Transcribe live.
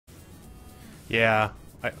Yeah,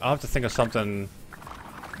 I'll have to think of something.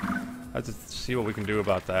 I have to see what we can do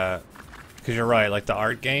about that. Because you're right, like the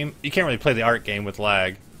art game, you can't really play the art game with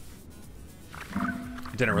lag.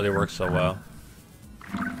 It didn't really work so well.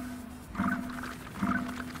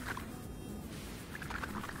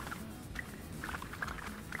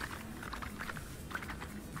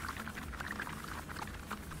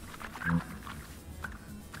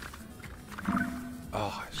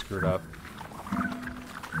 Oh, I screwed up.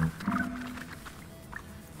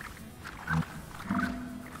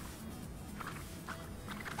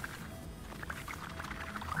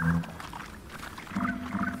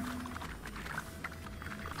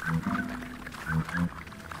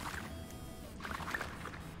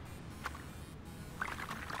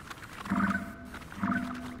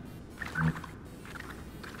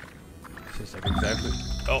 Just like exactly.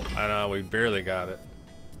 Oh, I know, we barely got it.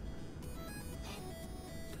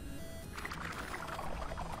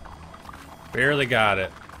 Barely got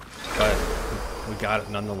it, but we got it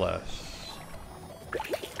nonetheless.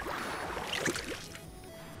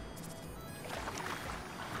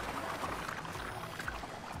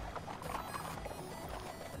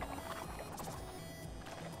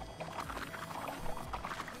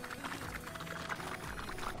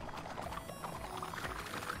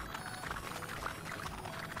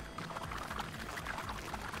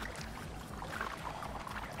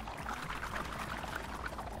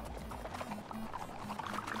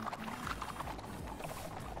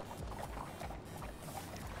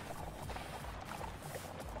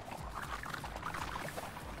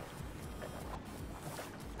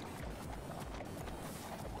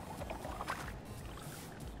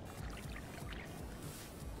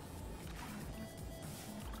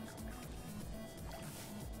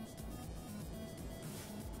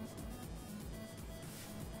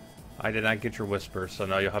 I did not get your whisper, so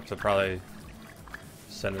now you'll have to probably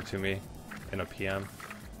send it to me in a PM.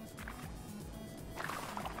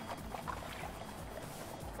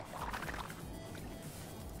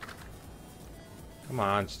 Come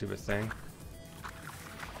on, stupid thing.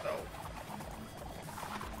 Oh.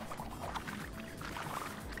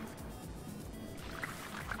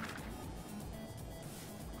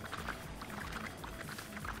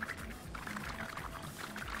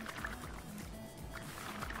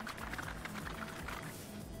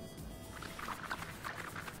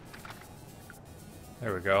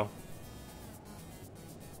 There we go.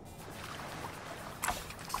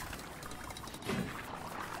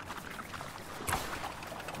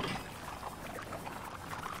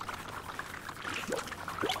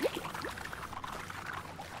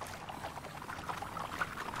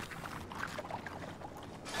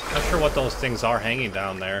 Not sure what those things are hanging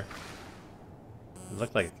down there. They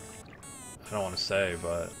look like, I don't want to say,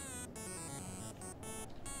 but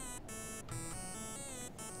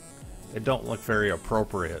it don't look very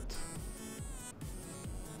appropriate.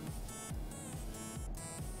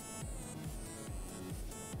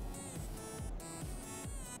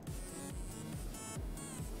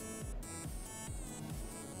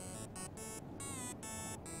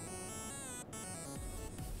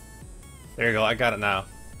 There you go, I got it now.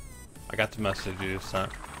 I got the message you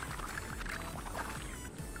sent.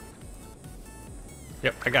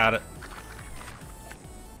 Yep, I got it.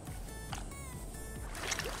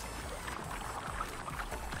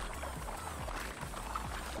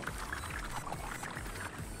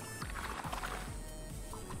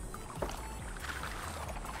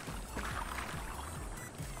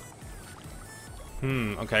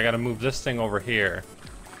 Okay, I gotta move this thing over here.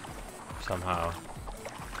 Somehow.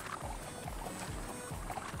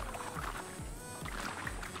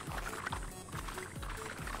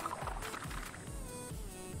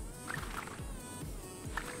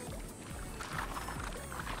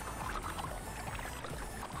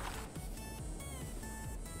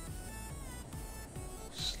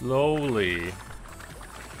 Slowly.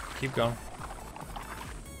 Keep going.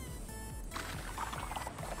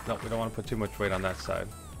 No, we don't want to put too much weight on that side.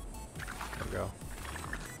 There we go.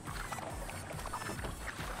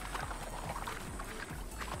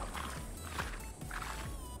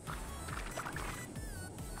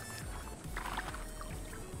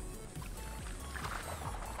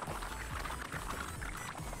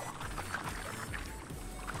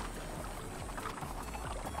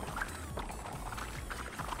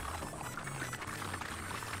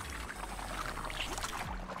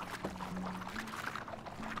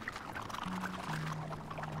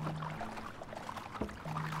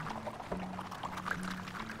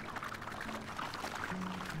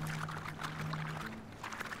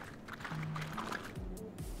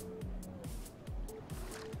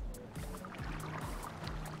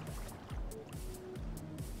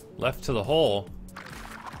 Left to the hole.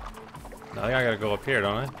 Now I gotta go up here,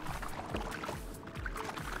 don't I?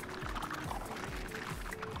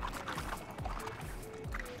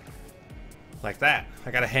 Like that.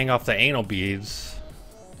 I gotta hang off the anal beads,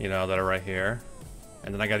 you know, that are right here.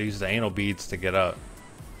 And then I gotta use the anal beads to get up.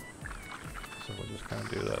 So we'll just kind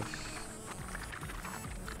of do this.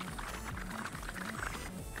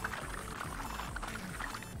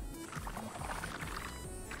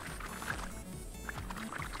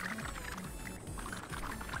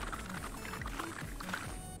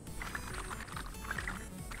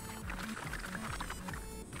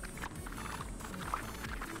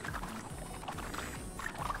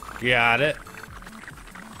 Got it.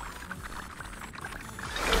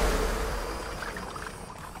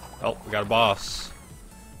 Oh, we got a boss.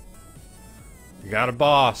 We got a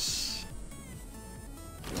boss.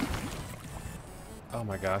 Oh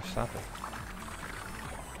my gosh, stop it.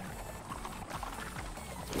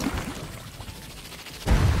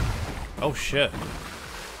 Oh shit.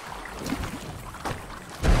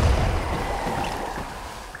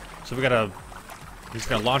 So we gotta... He's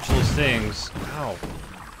gonna launch those things. Ow.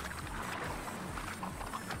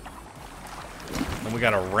 And we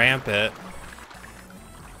gotta ramp it.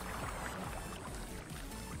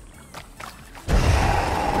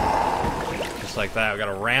 Just like that. We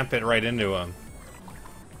gotta ramp it right into him.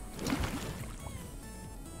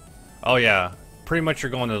 Oh yeah. Pretty much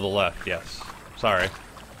you're going to the left, yes. Sorry.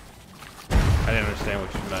 I didn't understand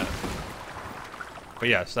what you meant. But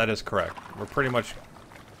yes, that is correct. We're pretty much...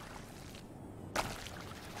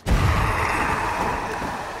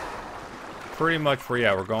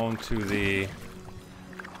 we're going to the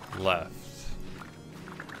left.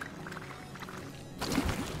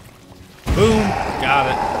 Boom! Got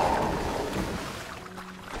it.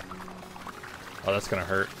 Oh, that's gonna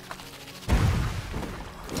hurt.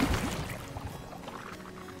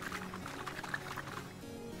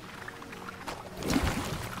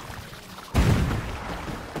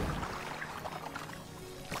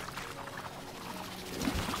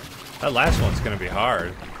 That last one's gonna be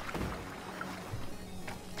hard.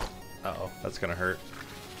 Uh-oh, that's gonna hurt.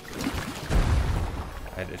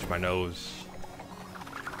 I had to itch my nose.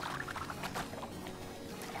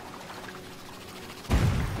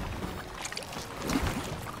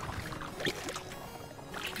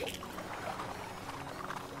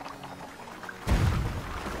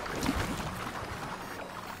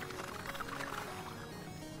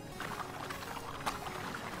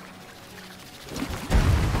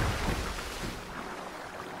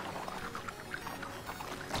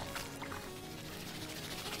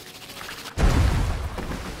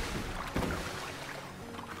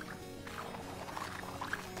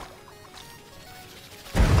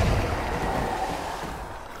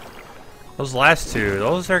 Those last two,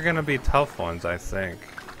 those are gonna be tough ones, I think.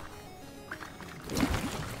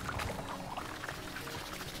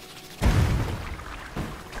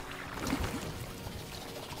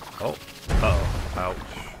 Oh, uh-oh, ouch.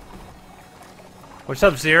 What's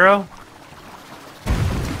up, Zero?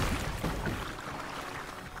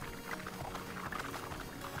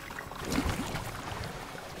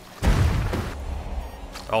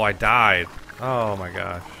 Oh, I died. Oh my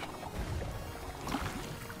gosh.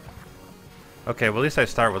 Okay, well at least I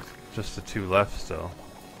start with just the two left still.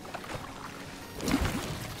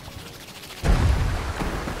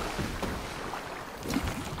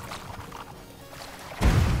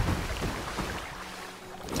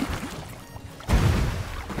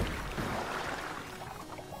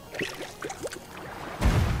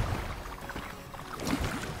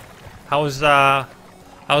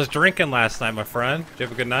 How was drinking last night, my friend? Did you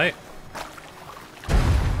have a good night?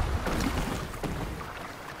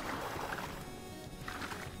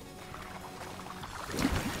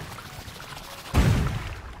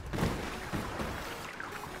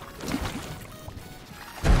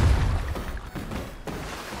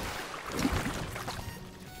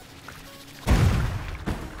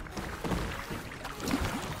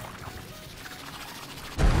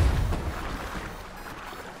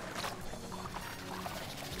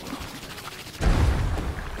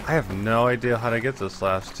 I have no idea how to get this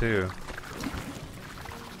last two.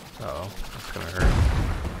 Uh-oh, that's gonna hurt.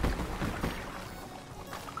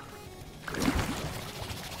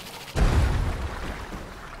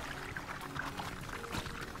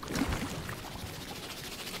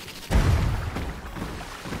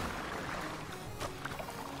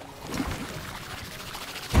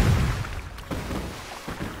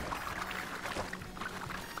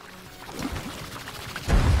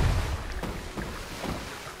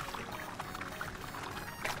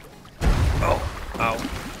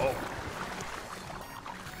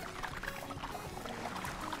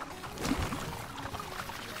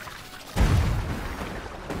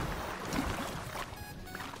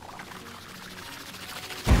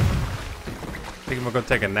 I'm gonna go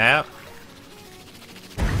take a nap.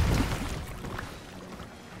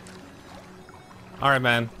 Alright,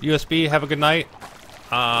 man. USB, have a good night.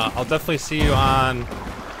 I'll definitely see you on...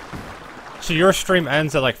 So your stream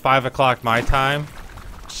ends at like 5 o'clock my time.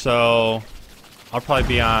 So I'll probably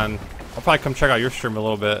be on... I'll probably come check out your stream a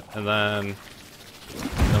little bit, and then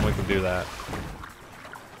we can do that.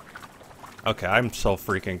 Okay, I'm so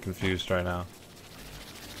freaking confused right now.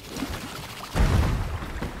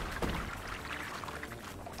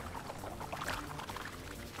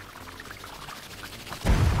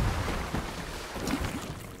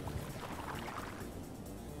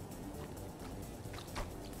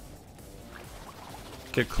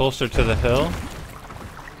 Get closer to the hill.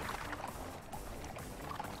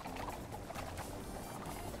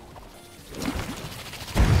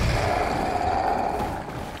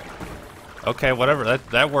 Okay, whatever.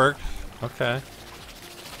 That worked. Okay.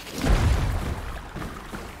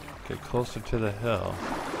 Get closer to the hill.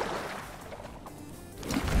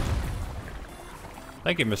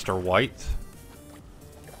 Thank you, Mr. White.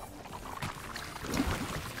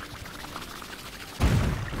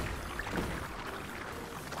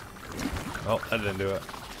 Oh, that didn't do it.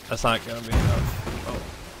 That's not gonna be enough. Oh.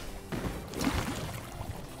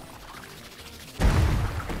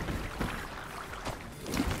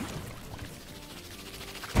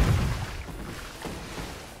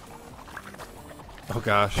 Oh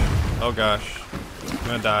gosh. Oh gosh. I'm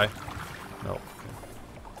gonna die. Nope.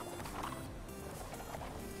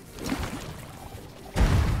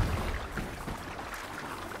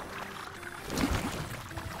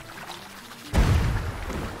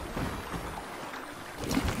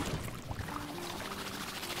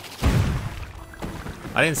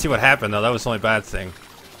 I didn't see what happened though, that was the only bad thing.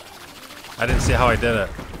 I didn't see how I did it.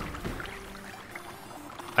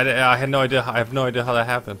 I had no idea, I have no idea how that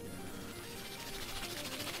happened.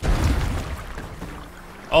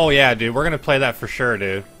 Oh yeah, dude, we're gonna play that for sure,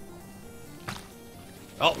 dude.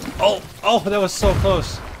 Oh, that was so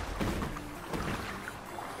close.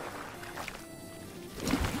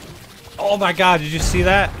 Oh my god, did you see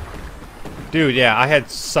that? Dude, yeah, I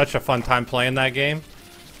had such a fun time playing that game.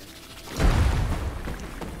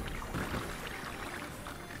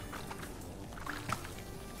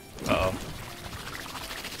 Uh-oh.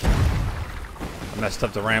 I messed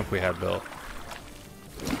up the ramp we had built.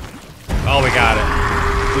 Oh, we got it.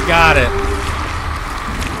 We got it.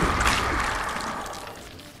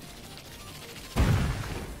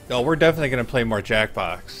 Oh, we're definitely gonna play more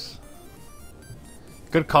Jackbox.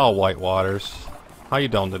 Good call, White Waters. How you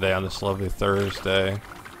doing today on this lovely Thursday?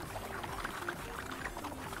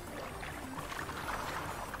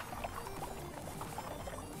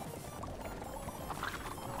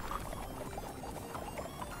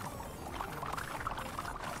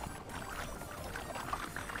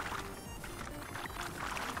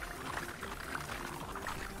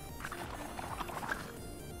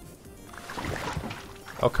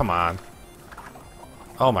 Oh, come on.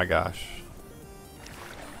 Oh my gosh.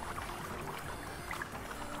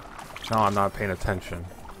 No, I'm not paying attention.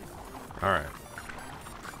 Alright.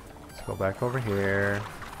 Let's go back over here.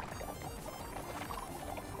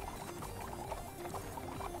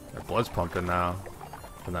 Their blood's pumping now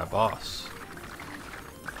from that boss.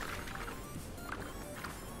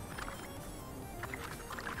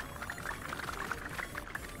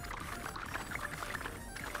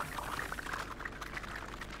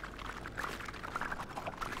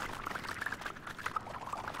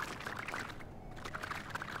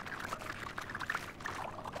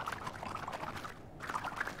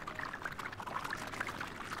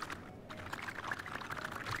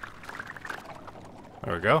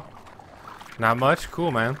 There we go. Not much?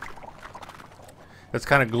 Cool, man. It's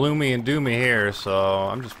kind of gloomy and doomy here, so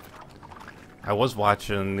I'm just... I was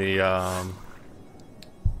watching the,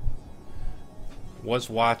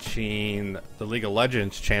 League of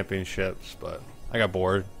Legends championships, but I got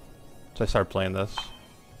bored, so I started playing this.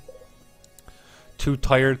 Too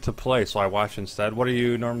tired to play, so I watch instead. What do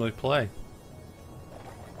you normally play?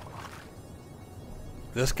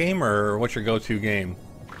 This game, or what's your go-to game?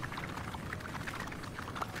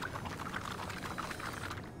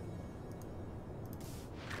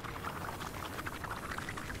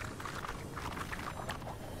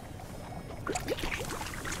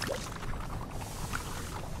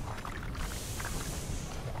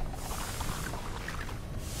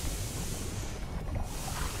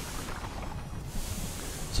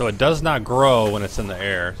 So it does not grow when it's in the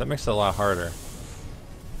air. That makes it a lot harder.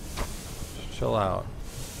 Just chill out.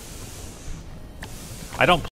 I don't